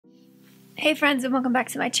Hey friends, and welcome back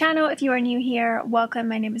to my channel. If you are new here, welcome.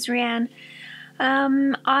 My name is Rhian.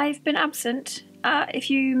 I've been absent. If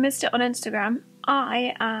you missed it on Instagram,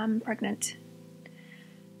 I am pregnant.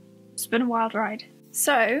 It's been a wild ride.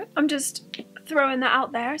 So I'm just throwing that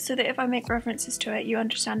out there so that if I make references to it, you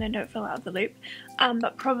understand and don't feel out of the loop.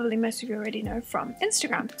 But probably most of you already know from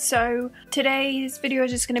Instagram. So today's video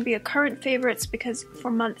is just going to be a current favorites because for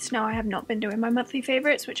months now I have not been doing my monthly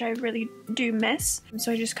favorites, which I really do miss.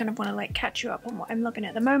 So I just kind of want to like catch you up on what I'm loving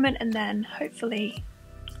at the moment, and then hopefully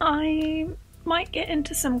I might get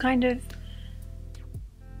into some kind of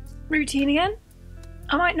routine again.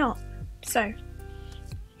 I might not. So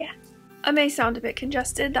yeah. I may sound a bit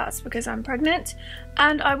congested, that's because I'm pregnant,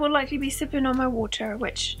 and I will likely be sipping on my water,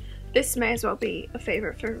 which this may as well be a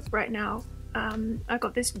favourite for right now. I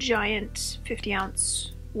got this giant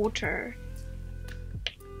 50-ounce water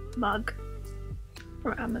mug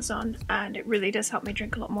from Amazon, and it really does help me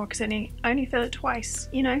drink a lot more because I only fill it twice,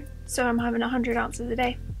 you know? So I'm having 100 ounces a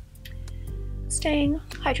day. Staying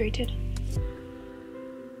hydrated.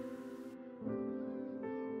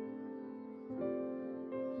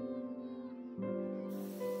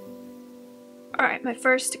 Alright, my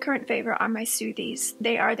first current favourite are my Soothies.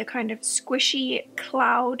 They are the kind of squishy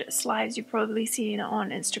cloud slides you've probably seen on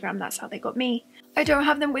Instagram. That's how they got me. I don't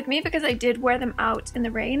have them with me because I did wear them out in the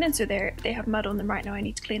rain, and so they have mud on them right now. I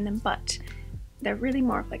need to clean them, but they're really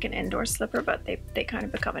more of like an indoor slipper, but they kind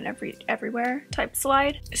of become an everywhere type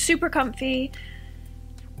slide. Super comfy,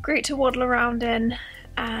 great to waddle around in,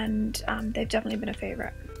 and they've definitely been a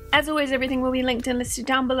favourite. As always, everything will be linked and listed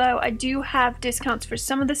down below. I do have discounts for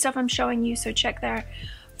some of the stuff I'm showing you, so check there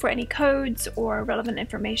for any codes or relevant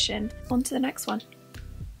information. On to the next one.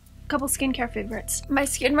 A couple skincare favorites. My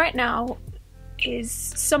skin right now is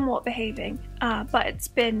somewhat behaving, but it's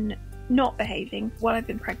been not behaving while I've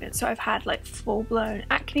been pregnant. So I've had like full-blown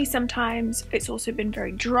acne sometimes. It's also been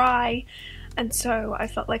very dry, and so I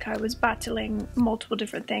felt like I was battling multiple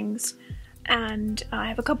different things. And I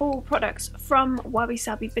have a couple products from Wabi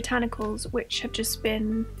Sabi Botanicals which have just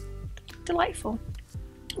been delightful.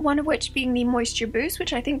 One of which being the Moisture Boost,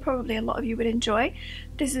 which I think probably a lot of you would enjoy.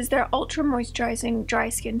 This is their Ultra Moisturizing Dry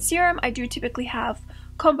Skin Serum. I do typically have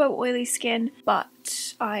combo oily skin, but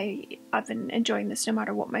I've been enjoying this no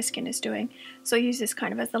matter what my skin is doing. So I use this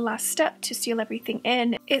kind of as the last step to seal everything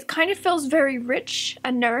in. It kind of feels very rich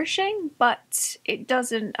and nourishing, but it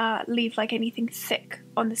doesn't leave like anything thick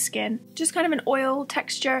on the skin. Just kind of an oil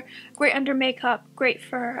texture, great under makeup, great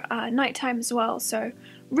for nighttime as well. So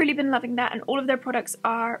really been loving that, and all of their products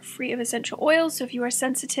are free of essential oils, so if you are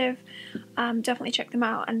sensitive, definitely check them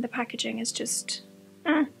out, and the packaging is just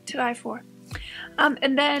to die for.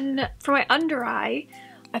 And then for my under eye,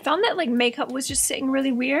 I found that like makeup was just sitting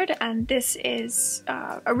really weird, and this is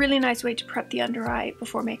a really nice way to prep the under eye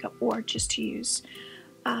before makeup, or just to use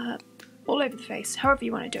all over the face, however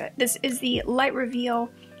you want to do it. This is the Light Reveal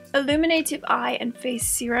Illuminative Eye and Face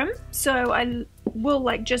Serum. So I will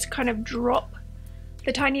like just kind of drop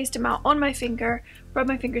the tiniest amount on my finger, rub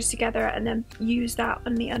my fingers together, and then use that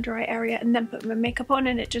on the under eye area, and then put my makeup on,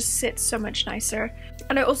 and it just sits so much nicer.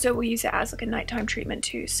 And I also will use it as like a nighttime treatment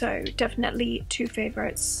too, so definitely two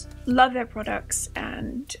favorites. Love their products,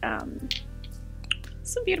 and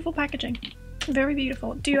some beautiful packaging. Very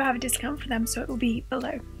beautiful. Do have a discount for them, so it will be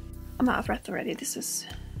below. I'm out of breath already. This is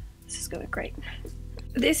going great.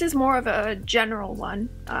 This is more of a general one.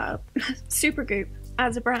 Supergoop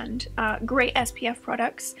as a brand, great SPF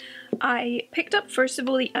products. I picked up first of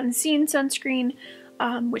all the Unseen sunscreen,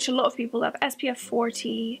 which a lot of people love. SPF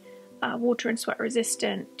 40, water and sweat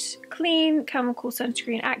resistant, clean, chemical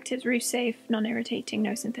sunscreen, active, roof safe, non-irritating,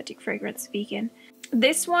 no synthetic fragrance, vegan.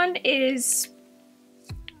 This one is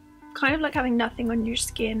kind of like having nothing on your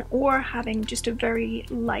skin, or having just a very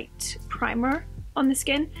light primer on the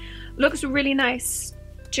skin. Looks really nice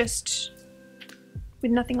just with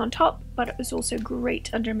nothing on top, but it was also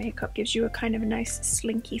great under makeup, gives you a kind of a nice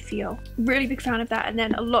slinky feel. Really big fan of that. And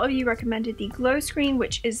then a lot of you recommended the Glow Screen,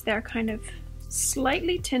 which is their kind of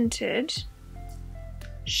slightly tinted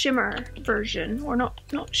shimmer version, or not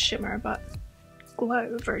shimmer, but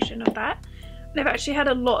glow version of that. And I've actually had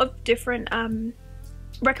a lot of different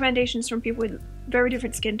recommendations from people with very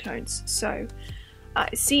different skin tones, so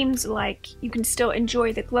it seems like you can still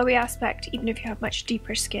enjoy the glowy aspect even if you have much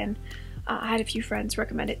deeper skin. I had a few friends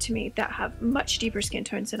recommend it to me that have much deeper skin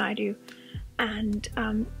tones than I do, and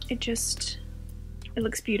it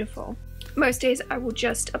looks beautiful. Most days I will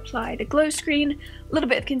just apply the Glow Screen, a little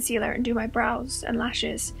bit of concealer, and do my brows and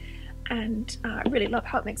lashes, and I really love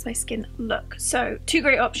how it makes my skin look. So two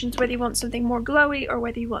great options, whether you want something more glowy or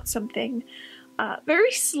whether you want something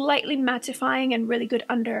Very slightly mattifying and really good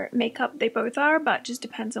under makeup. They both are, but just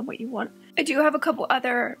depends on what you want. I do have a couple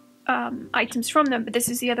other items from them, but this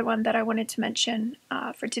is the other one that I wanted to mention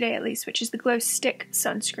for today at least, which is the Glow Stick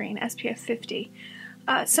Sunscreen SPF 50.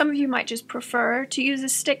 Some of you might just prefer to use a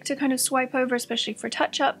stick to kind of swipe over, especially for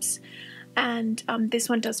touch-ups, and this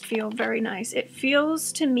one does feel very nice. It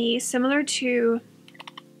feels to me similar to,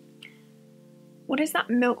 what is that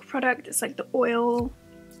milk product? It's like the oil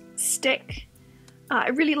stick. I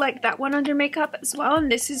really like that one under makeup as well, and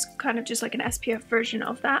this is kind of just like an SPF version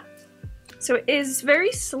of that. So it is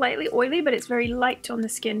very slightly oily, but it's very light on the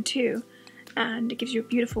skin too, and it gives you a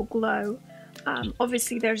beautiful glow.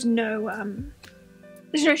 Obviously there's no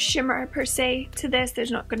shimmer per se to this.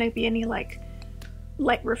 There's not going to be any like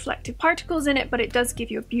light reflective particles in it, but it does give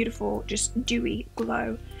you a beautiful, just dewy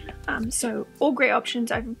glow. So all great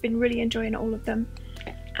options. I've been really enjoying all of them.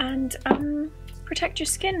 And protect your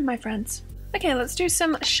skin, my friends. Okay, let's do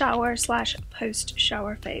some shower slash post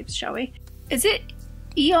shower faves, shall we? Is it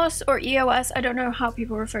EOS or EOS? I don't know how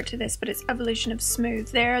people refer to this, but it's Evolution of Smooth.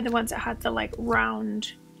 They're the ones that had the like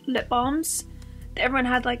round lip balms that everyone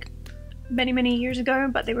had like many years ago,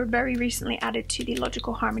 but they were very recently added to the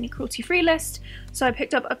Logical Harmony cruelty free list. So I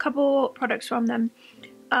picked up a couple products from them,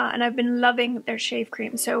 and I've been loving their shave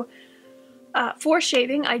cream. So for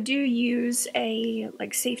shaving, I do use a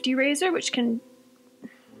like safety razor, which can,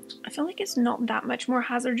 I feel like it's not that much more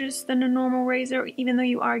hazardous than a normal razor, even though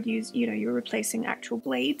you are you're replacing actual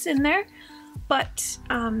blades in there. But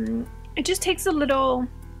it just takes a little,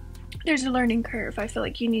 there's a learning curve. I feel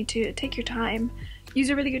like you need to take your time, use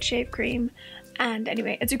a really good shave cream, and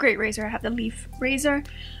anyway, it's a great razor. I have the Leaf razor,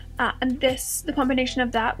 and the combination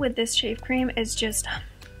of that with this shave cream is just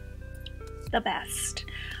the best.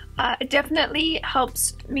 It definitely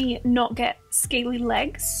helps me not get scaly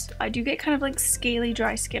legs. I do get kind of like scaly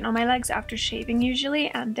dry skin on my legs after shaving usually,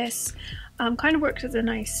 and this kind of works as a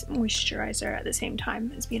nice moisturizer at the same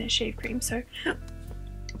time as being a shave cream, so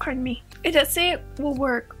pardon me. It does say it will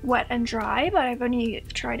work wet and dry, but I've only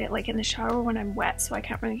tried it like in the shower when I'm wet, so I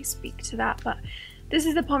can't really speak to that. But this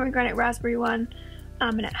is the pomegranate raspberry one,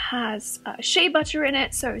 and it has shea butter in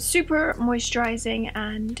it, so super moisturizing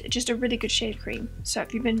and just a really good shave cream. So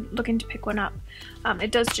if you've been looking to pick one up,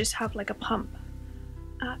 it does just have like a pump,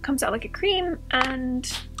 comes out like a cream,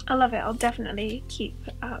 and I love it. I'll definitely keep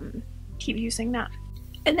using that.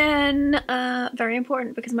 And then, very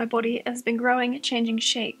important, because my body has been growing, changing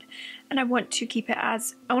shape, and I want to keep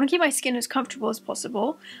my skin as comfortable as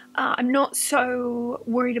possible. I'm not so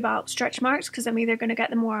worried about stretch marks, because I'm either going to get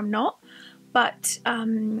them or I'm not. But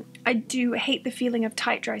I do hate the feeling of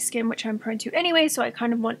tight, dry skin, which I'm prone to anyway, so I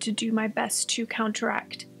kind of want to do my best to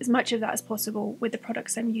counteract as much of that as possible with the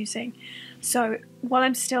products I'm using. So while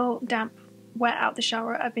I'm still damp, wet out the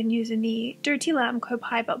shower, I've been using the Dirty Lamb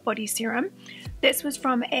High Butt Body Serum. This was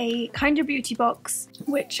from a Kinder Beauty box,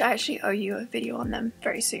 which I actually owe you a video on them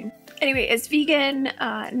very soon. Anyway, it's vegan,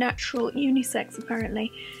 natural, unisex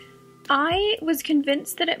apparently. I was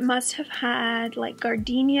convinced that it must have had like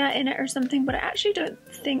gardenia in it or something, but I actually don't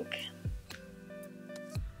think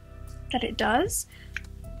that it does.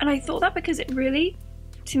 And I thought that because it really,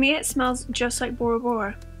 to me, it smells just like Bora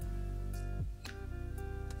Bora.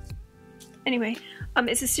 Anyway,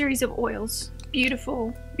 it's a series of oils.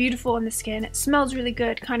 Beautiful, beautiful on the skin. It smells really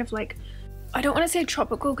good, kind of like, I don't want to say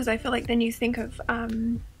tropical because I feel like then you think of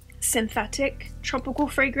synthetic tropical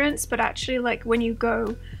fragrance, but actually like when you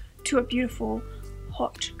go to a beautiful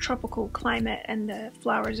hot tropical climate and the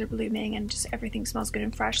flowers are blooming and just everything smells good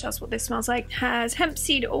and fresh, that's what this smells like. It has hemp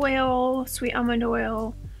seed oil, sweet almond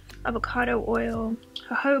oil, avocado oil,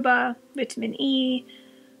 jojoba, vitamin E.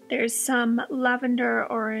 There's some lavender,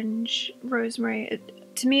 orange, rosemary.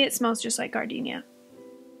 To me it smells just like gardenia.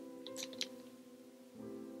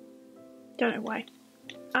 Don't know why.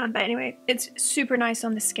 But anyway, it's super nice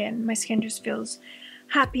on the skin. My skin just feels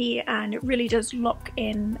happy, and it really does lock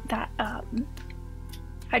in that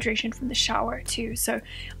hydration from the shower too. So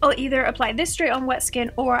I'll either apply this straight on wet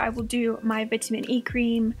skin, or I will do my vitamin E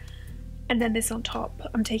cream and then this on top.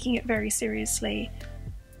 I'm taking it very seriously.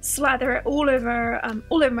 Slather it all over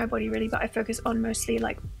my body really, but I focus on mostly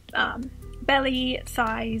like belly,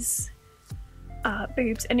 thighs,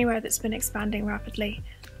 boobs, anywhere that's been expanding rapidly,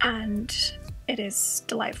 and it is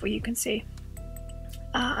delightful. You can see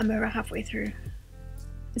I'm over halfway through.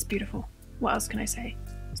 It's beautiful. What else can I say?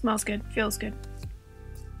 Smells good, feels good.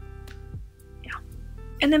 Yeah.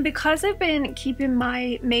 And then because I've been keeping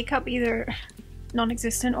my makeup either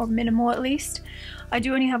non-existent or minimal at least, I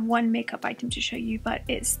do only have one makeup item to show you, but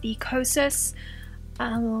it's the Kosas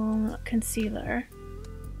concealer.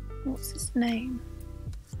 What's his name?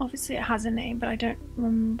 Obviously it has a name, but I don't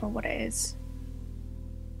remember what it is.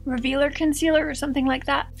 Revealer concealer or something like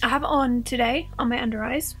that. I have it on today on my under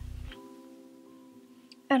eyes.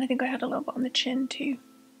 And I think I had a little bit on the chin too.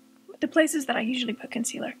 The places that I usually put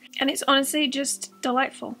concealer. And it's honestly just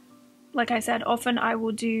delightful. Like I said, often I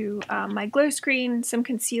will do my glow screen, some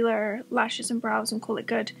concealer, lashes and brows and call it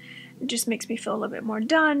good. It just makes me feel a little bit more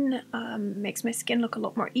done, makes my skin look a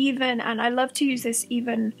lot more even, and I love to use this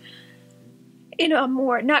even in a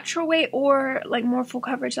more natural way or like more full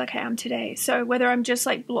coverage like I am today. So whether I'm just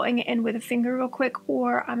like blotting it in with a finger real quick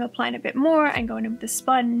or I'm applying a bit more and going in with the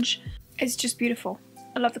sponge, it's just beautiful.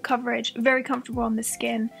 I love the coverage, very comfortable on the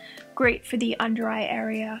skin, great for the under eye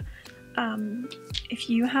area. If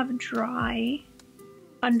you have dry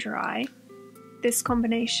under eye, this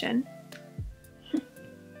combination,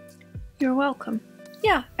 you're welcome.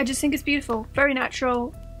 Yeah, I just think it's beautiful, very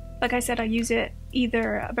natural. Like I said, I use it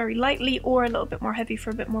either very lightly or a little bit more heavy for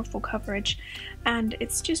a bit more full coverage, and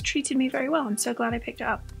it's just treated me very well. I'm so glad I picked it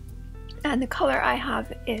up. And the color I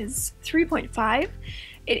have is 3.5.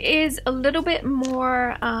 It is a little bit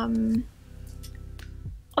more on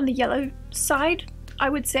the yellow side, I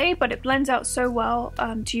would say, but it blends out so well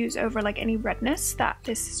to use over like any redness that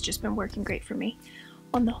this has just been working great for me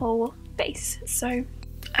on the whole face. So I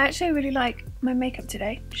actually really like my makeup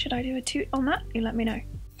today. Should I do a toot on that? You let me know.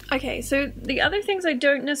 Okay, so the other things I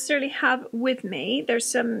don't necessarily have with me, there's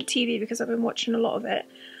some TV because I've been watching a lot of it,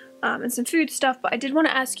 and some food stuff, but I did want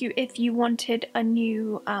to ask you if you wanted a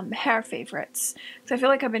new hair favourites. So I feel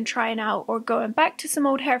like I've been trying out or going back to some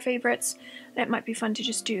old hair favourites, and it might be fun to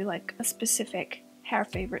just do like a specific hair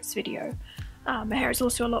favourites video. My hair is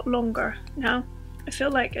also a lot longer now. I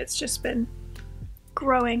feel like it's just been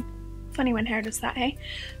growing. Funny when hair does that, hey?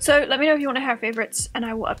 So let me know if you want a hair favourites and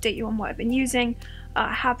I will update you on what I've been using.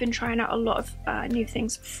 I have been trying out a lot of new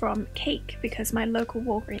things from Cake because my local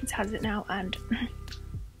Walgreens has it now and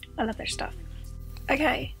I love their stuff.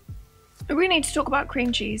 Okay, we need to talk about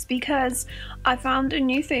cream cheese because I found a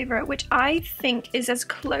new favourite which I think is as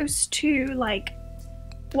close to like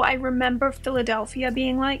what I remember Philadelphia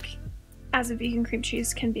being like as a vegan cream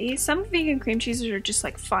cheese can be. Some vegan cream cheeses are just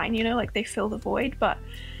like fine, you know, like they fill the void, but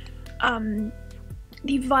the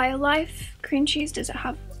Violife cream cheese, does it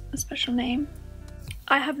have a special name?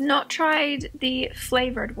 I have not tried the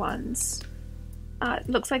flavoured ones. It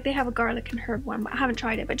looks like they have a garlic and herb one, but I haven't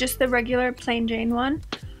tried it, but just the regular plain Jane one.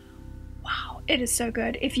 Wow, it is so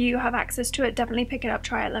good. If you have access to it, definitely pick it up,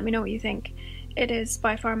 try it, let me know what you think. It is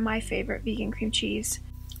by far my favourite vegan cream cheese.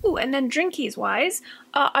 Ooh, and then drinkies wise,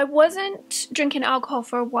 I wasn't drinking alcohol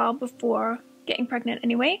for a while before getting pregnant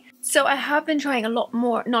anyway, so I have been trying a lot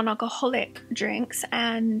more non-alcoholic drinks,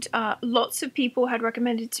 and lots of people had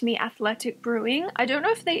recommended to me Athletic Brewing. I don't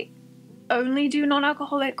know if they only do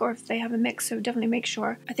non-alcoholic or if they have a mix, so definitely make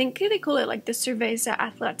sure. I think they call it like the Cerveza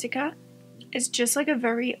Atletica. It's just like a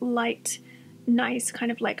very light, nice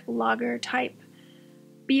kind of like lager type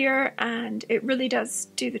beer, and it really does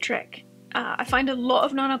do the trick. I find a lot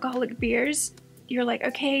of non-alcoholic beers, you're like,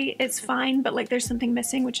 okay, it's fine, but like there's something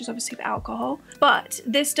missing, which is obviously the alcohol. But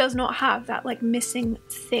this does not have that like missing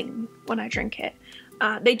thing when I drink it.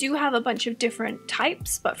 They do have a bunch of different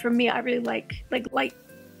types, but for me, I really like light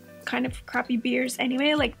kind of crappy beers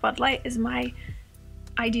anyway. Like Bud Light is my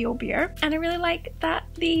ideal beer, and I really like that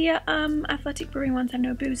the Athletic Brewing ones have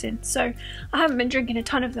no booze in. So I haven't been drinking a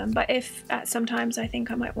ton of them, but if sometimes I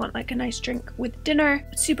think I might want like a nice drink with dinner,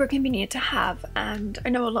 super convenient to have, and I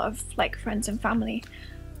know a lot of like friends and family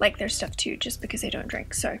like their stuff too, just because they don't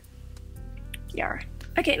drink, so yeah.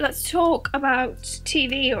 Okay, let's talk about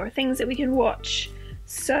TV or things that we can watch.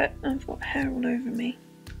 So I've got hair all over me.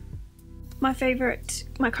 My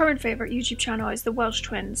current favourite YouTube channel is the Welsh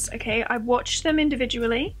Twins, okay? I watch them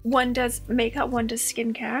individually. One does makeup, one does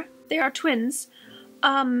skincare. They are twins,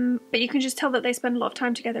 but you can just tell that they spend a lot of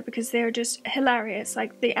time together because they're just hilarious.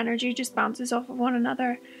 Like, the energy just bounces off of one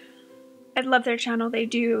another. I love their channel. They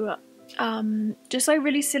do just like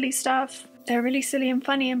really silly stuff. They're really silly and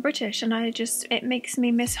funny and British, and it makes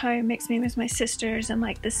me miss home, makes me miss my sisters and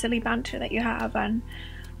like the silly banter that you have, and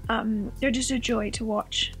they're just a joy to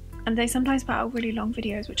watch. And they sometimes put out really long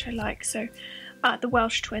videos, which I like. So the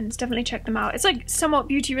Welsh Twins, definitely check them out. It's like somewhat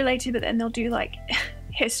beauty related, but then they'll do like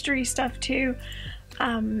history stuff too.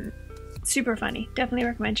 Super funny. Definitely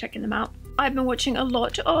recommend checking them out. I've been watching a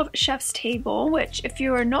lot of Chef's Table, which if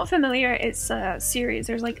you're not familiar, it's a series.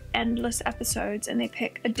 There's like endless episodes, and they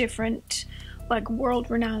pick a different like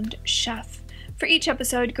world-renowned chef. For each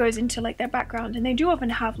episode goes into like their background, and they do often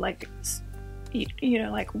have like, you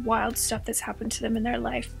know, like wild stuff that's happened to them in their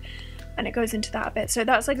life, and it goes into that a bit. So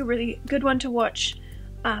that's like a really good one to watch,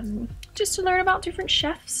 just just to learn about different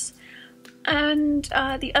chefs. And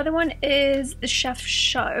the other one is the Chef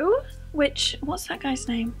Show, which, what's that guy's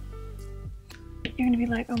name? You're gonna be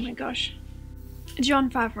like, oh my gosh.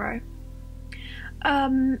 Jon Favreau.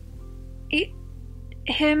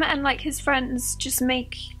 Him and like his friends just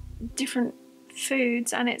make different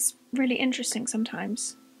foods, and it's really interesting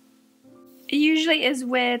sometimes. It usually is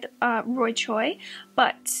with Roy Choi,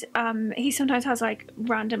 but he sometimes has like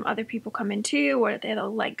random other people come in too, or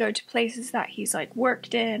they'll like go to places that he's like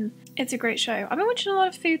worked in. It's a great show. I've been watching a lot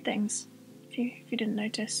of food things, if you didn't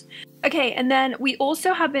notice. Okay, and then we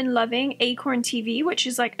also have been loving Acorn TV, which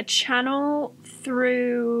is like a channel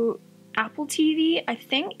through Apple TV, I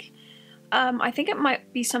think. I think it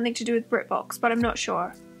might be something to do with BritBox, but I'm not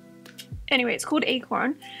sure. Anyway, it's called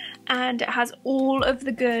Acorn, and it has all of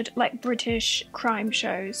the good like British crime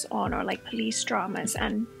shows on, or like police dramas.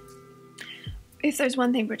 And if there's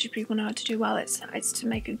one thing British people know how to do well, it's to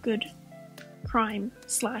make a good crime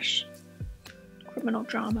slash criminal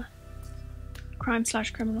drama. Crime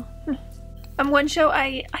slash criminal. And one show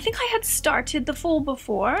I think I had started The Fall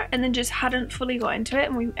before and then just hadn't fully got into it,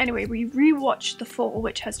 and we rewatched The Fall,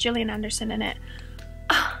 which has Gillian Anderson in it.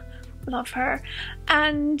 Love her.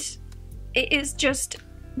 And it is just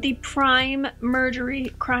the prime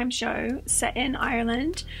murdery crime show set in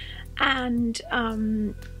Ireland, and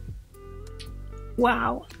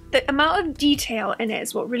wow, the amount of detail in it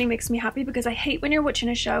is what really makes me happy, because I hate when you're watching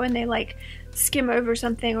a show and they like skim over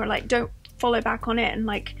something, or like don't follow back on it and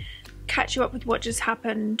like catch you up with what just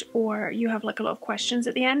happened, or you have like a lot of questions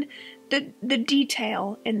at the end. The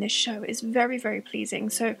detail in this show is very, very pleasing,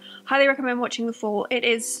 so highly recommend watching The Fall. It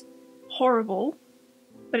is horrible,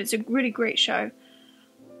 but it's a really great show.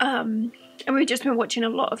 And we've just been watching a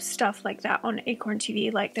lot of stuff like that on Acorn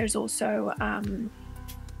TV. Like there's also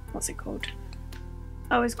what's it called?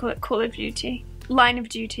 I always call it Call of Duty. Line of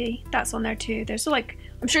Duty, that's on there too. There's like,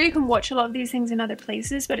 I'm sure you can watch a lot of these things in other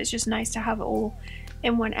places, but it's just nice to have it all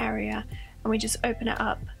in one area, and we just open it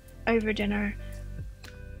up over dinner,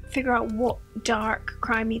 figure out what dark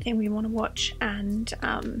crimey thing we want to watch, and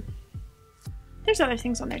there's other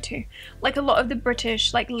things on there too, like a lot of the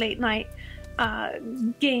British like late night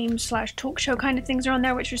game slash talk show kind of things are on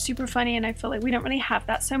there, which are super funny, and I feel like we don't really have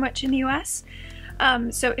that so much in the US.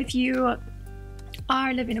 So if you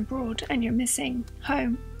are living abroad and you're missing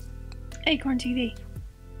home, Acorn TV,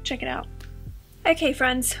 check it out. Okay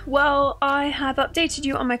friends, well, I have updated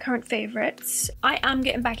you on my current favourites. I am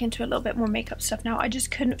getting back into a little bit more makeup stuff now. I just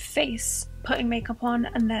couldn't face putting makeup on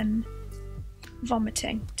and then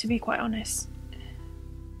vomiting, to be quite honest.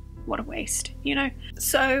 What a waste, you know?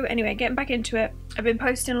 So anyway, getting back into it. I've been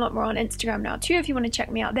posting a lot more on Instagram now too, if you want to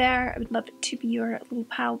check me out there. I would love to be your little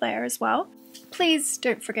pal there as well. Please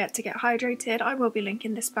don't forget to get hydrated. I will be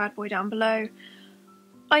linking this bad boy down below.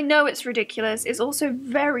 I know it's ridiculous, it's also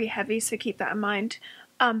very heavy, so keep that in mind,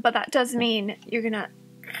 but that does mean you're gonna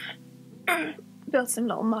build some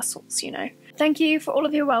little muscles, you know. Thank you for all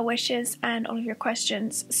of your well wishes and all of your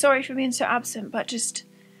questions. Sorry for being so absent, but just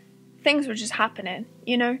things were just happening,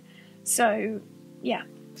 you know. So yeah,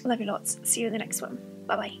 love you lots. See you in the next one.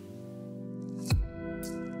 Bye bye.